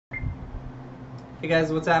Hey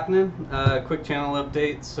guys, what's happening? Quick channel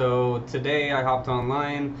update. So today I hopped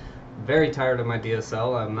online, very tired of my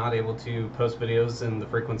DSL. I'm not able to post videos in the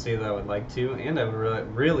frequency that I would like to, and I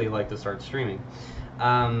would really like to start streaming.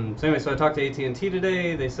 So I talked to AT&T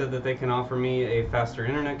today. They said that they can offer me a faster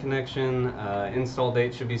internet connection. Install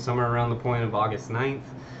date should be somewhere around the point of August 9th.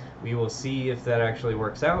 We will see if that actually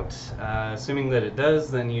works out. Assuming that it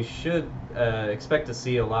does, then you should expect to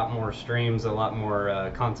see a lot more streams, a lot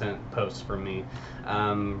more content posts from me.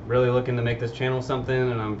 Really looking to make this channel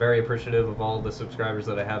something, and I'm very appreciative of all the subscribers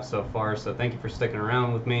that I have so far, so thank you for sticking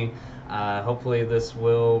around with me. Hopefully this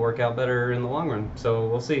will work out better in the long run. So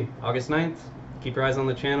we'll see. August 9th, keep your eyes on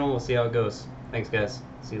the channel. We'll see how it goes. Thanks guys.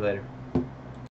 See you later.